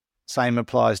 Same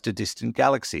applies to distant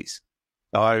galaxies.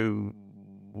 So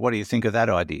what do you think of that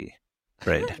idea,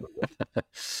 Fred?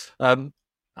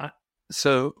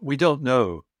 So we don't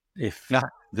know if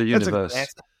the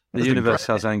universe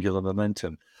has angular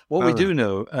momentum. What we do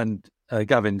know, and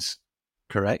Gavin's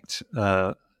correct,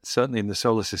 certainly in the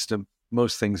solar system,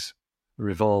 most things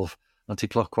revolve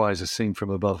anti-clockwise as seen from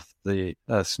above the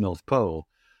Earth's North Pole.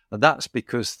 And that's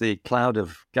because the cloud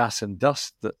of gas and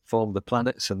dust that formed the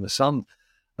planets and the sun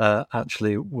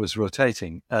actually was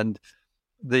rotating. And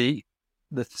the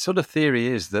sort of theory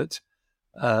is that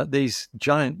these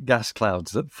giant gas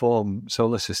clouds that form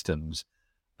solar systems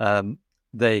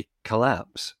they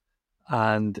collapse,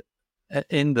 and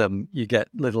in them you get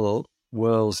little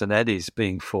whirls and eddies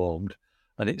being formed,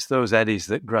 and it's those eddies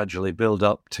that gradually build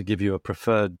up to give you a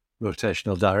preferred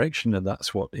rotational direction, and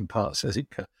that's what imparts, as it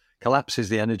collapses,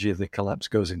 the energy of the collapse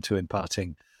goes into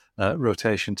imparting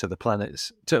rotation to the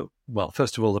planets,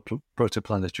 first of all the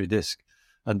protoplanetary disk,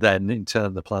 and then in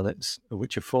turn the planets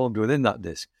which are formed within that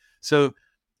disk. So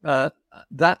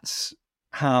that's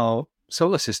how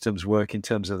solar systems work in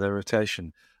terms of their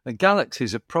rotation. And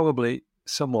galaxies are probably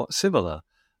somewhat similar,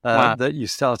 that you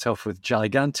start off with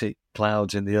gigantic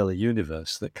clouds in the early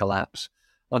universe that collapse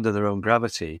under their own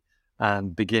gravity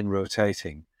and begin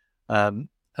rotating. And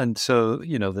so,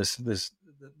 there's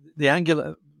the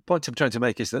angular point I'm trying to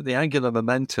make is that the angular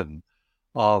momentum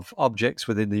of objects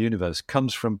within the universe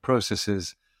comes from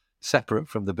processes separate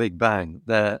from the Big Bang.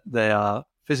 They are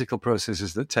physical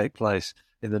processes that take place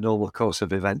in the normal course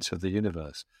of events of the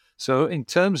universe. So in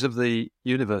terms of the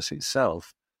universe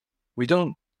itself, we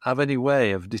don't have any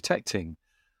way of detecting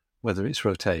whether it's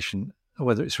rotating.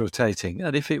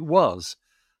 And if it was,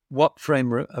 what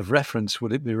frame of reference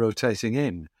would it be rotating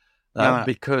in?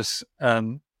 Because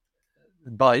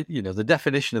by the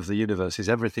definition of the universe is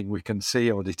everything we can see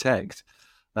or detect,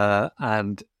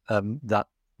 and that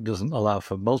doesn't allow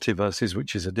for multiverses,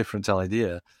 which is a different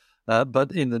idea.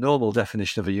 But in the normal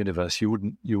definition of a universe, you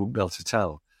wouldn't be able to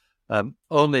tell.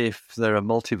 Only if there are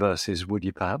multiverses would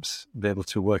you perhaps be able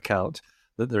to work out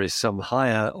that there is some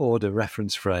higher order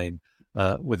reference frame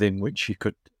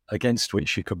against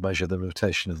which you could measure the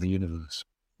rotation of the universe.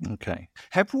 Okay.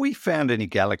 Have we found any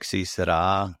galaxies that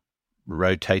are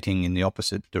rotating in the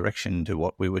opposite direction to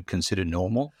what we would consider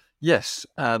normal? Yes,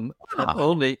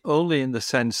 only in the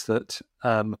sense that,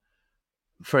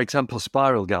 for example,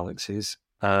 spiral galaxies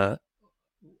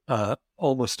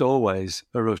almost always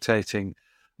are rotating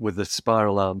with the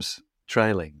spiral arms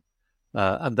trailing,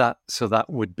 and that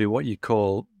would be what you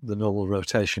call the normal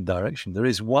rotation direction. There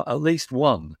is at least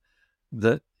one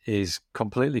that is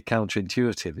completely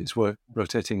counterintuitive. It's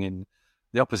rotating in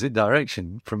the opposite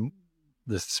direction from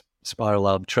the spiral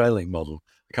arm trailing model.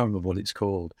 I can't remember what it's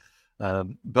called.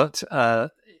 But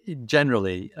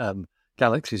generally,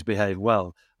 galaxies behave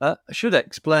well. I should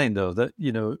explain, though, that,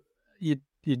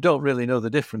 you don't really know the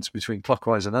difference between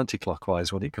clockwise and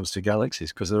anti-clockwise when it comes to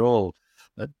galaxies, because they're all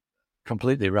at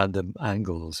completely random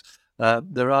angles.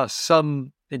 There are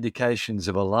some indications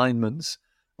of alignments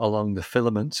along the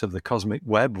filaments of the cosmic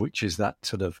web, which is that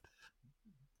sort of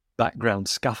background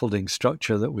scaffolding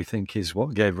structure that we think is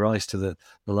what gave rise to the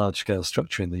large-scale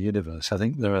structure in the universe. I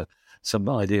think there are some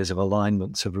ideas of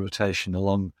alignments of rotation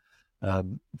along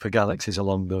for galaxies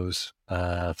along those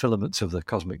filaments of the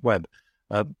cosmic web.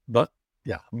 But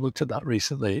yeah, I've looked at that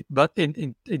recently. But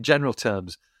in general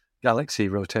terms, galaxy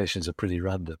rotations are pretty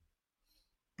random.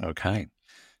 Okay.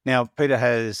 Now, Peter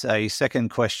has a second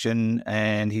question,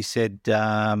 and he said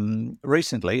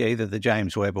recently either the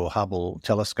James Webb or Hubble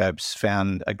telescopes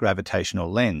found a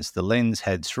gravitational lens. The lens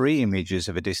had 3 images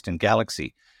of a distant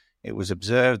galaxy. It was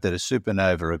observed that a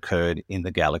supernova occurred in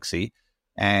the galaxy,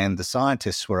 and the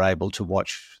scientists were able to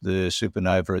watch the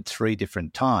supernova at 3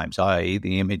 different times, i.e.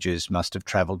 the images must have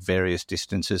travelled various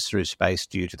distances through space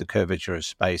due to the curvature of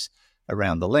space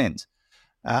around the lens.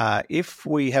 If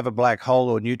we have a black hole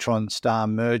or neutron star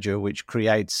merger which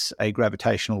creates a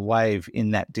gravitational wave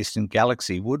in that distant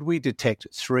galaxy, would we detect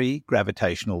 3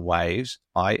 gravitational waves,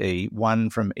 i.e. 1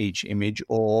 from each image,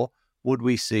 or would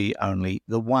we see only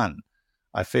the one?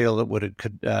 I feel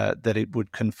that it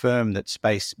would confirm that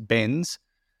space bends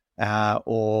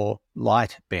or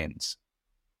light bends,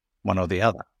 one or the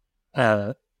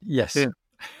other. Yes. Yeah.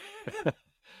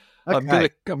 Okay.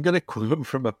 I'm going to quote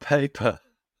from a paper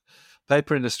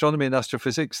in Astronomy and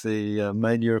Astrophysics, the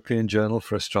main European journal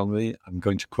for astronomy. I'm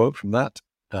going to quote from that.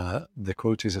 The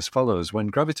quote is as follows: "When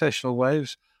gravitational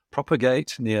waves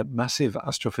propagate near massive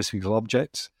astrophysical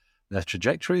objects, their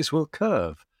trajectories will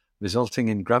curve, resulting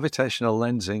in gravitational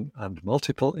lensing and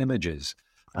multiple images.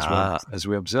 As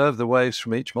we observe the waves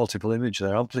from each multiple image,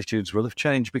 their amplitudes will have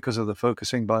changed because of the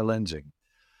focusing by lensing."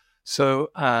 So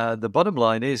the bottom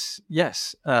line is,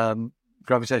 yes,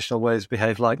 gravitational waves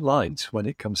behave like light when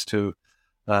it comes to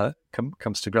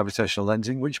gravitational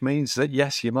lensing, which means that,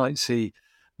 yes, you might see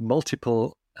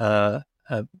multiple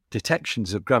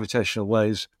detections of gravitational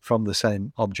waves from the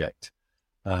same object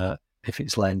if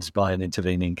it's lensed by an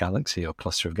intervening galaxy or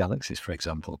cluster of galaxies, for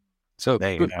example. So,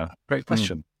 there you go. Great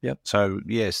question. Yep. So,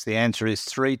 yes, the answer is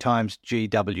 3 times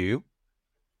GW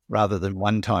rather than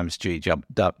 1 times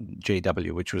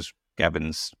GW, which was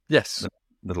Gavin's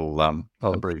little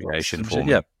abbreviation for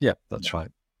me. Yeah, that's right.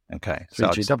 Okay, so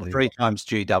 3GW. 3 times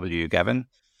GW, Gavin.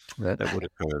 that would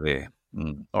occur there.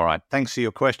 All right. Thanks for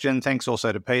your question. Thanks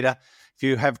also to Peter. If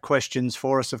you have questions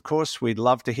for us, of course, we'd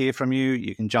love to hear from you.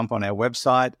 You can jump on our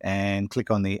website and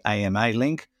click on the AMA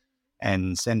link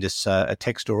and send us a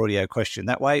text or audio question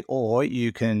that way, or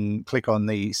you can click on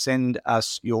the send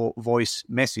us your voice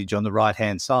message on the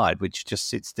right-hand side, which just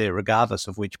sits there regardless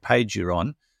of which page you're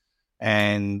on.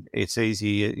 And it's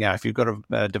easy, if you've got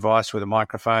a device with a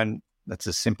microphone, that's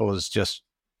as simple as just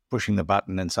pushing the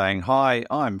button and saying, "Hi,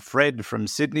 I'm Fred from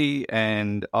Sydney,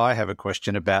 and I have a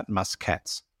question about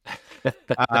muscats,"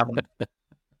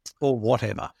 or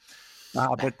whatever.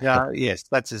 Yes,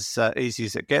 that's as easy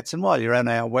as it gets. And while you're on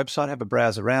our website, have a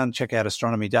browse around, check out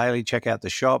Astronomy Daily, check out the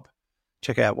shop,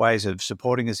 check out ways of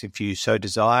supporting us if you so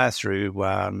desire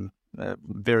through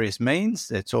various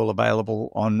means. It's all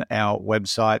available on our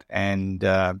website, and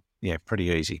pretty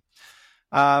easy.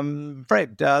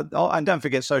 Fred, and don't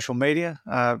forget social media.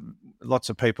 Lots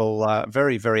of people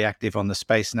very, very active on the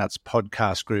Space Nuts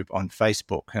podcast group on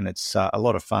Facebook, and it's a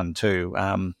lot of fun too.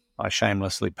 I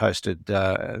shamelessly posted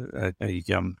a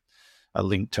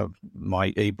link to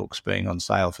my ebooks being on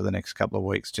sale for the next couple of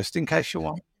weeks, just in case you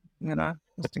want,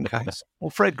 just in case.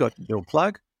 Well, Fred got your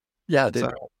plug. Yeah, I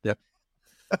did. Yep.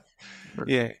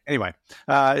 Yeah. Anyway,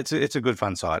 it's a good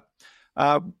fun site.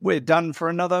 We're done for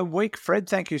another week. Fred,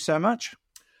 thank you so much.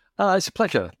 It's a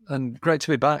pleasure and great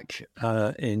to be back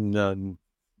in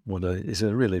what is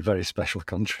a really very special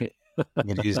country.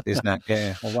 It is, isn't it?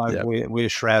 Yeah. Although we're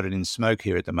shrouded in smoke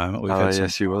here at the moment.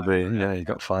 Yes, you will be. Yeah, you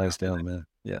got fires down there.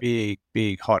 Yeah.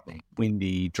 Big, hot,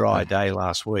 windy, dry day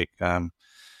last week.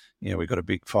 We got a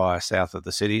big fire south of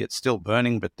the city. It's still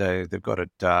burning, but they've got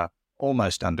it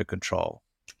almost under control.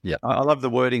 Yeah. I love the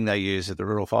wording they use at the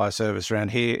Rural Fire Service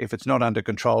around here. If it's not under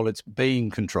control, it's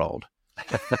being controlled.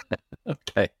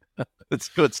 Okay. It's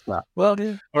good stuff. Well,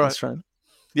 yeah, all right. That's right.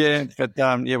 Yeah, but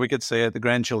we could see it. The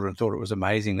grandchildren thought it was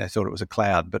amazing. They thought it was a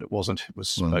cloud, but it wasn't. It was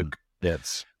smoke.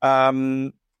 Yes.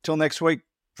 Till next week,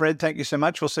 Fred, thank you so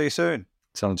much. We'll see you soon.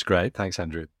 Sounds great. Thanks,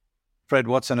 Andrew. Fred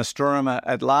Watson, astronomer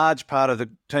at large, part of the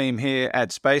team here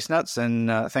at Space Nuts, and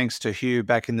thanks to Hugh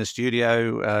back in the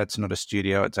studio. It's not a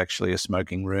studio, it's actually a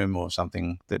smoking room or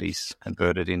something that he's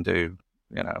converted into,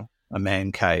 a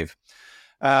man cave.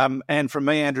 And from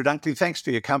me, Andrew Dunkley, thanks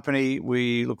for your company.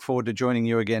 We look forward to joining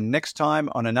you again next time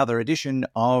on another edition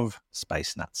of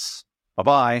Space Nuts.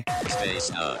 Bye-bye.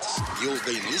 Space Nuts. You've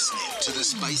been listening to the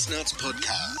Space Nuts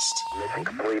podcast. Mission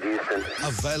complete, Houston.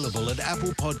 Available at Apple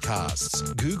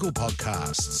Podcasts, Google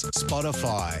Podcasts,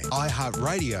 Spotify,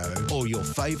 iHeartRadio, or your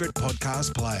favorite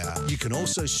podcast player. You can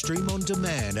also stream on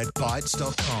demand at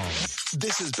Bytes.com.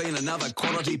 This has been another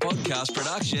quality podcast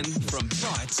production from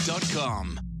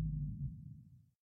Bytes.com.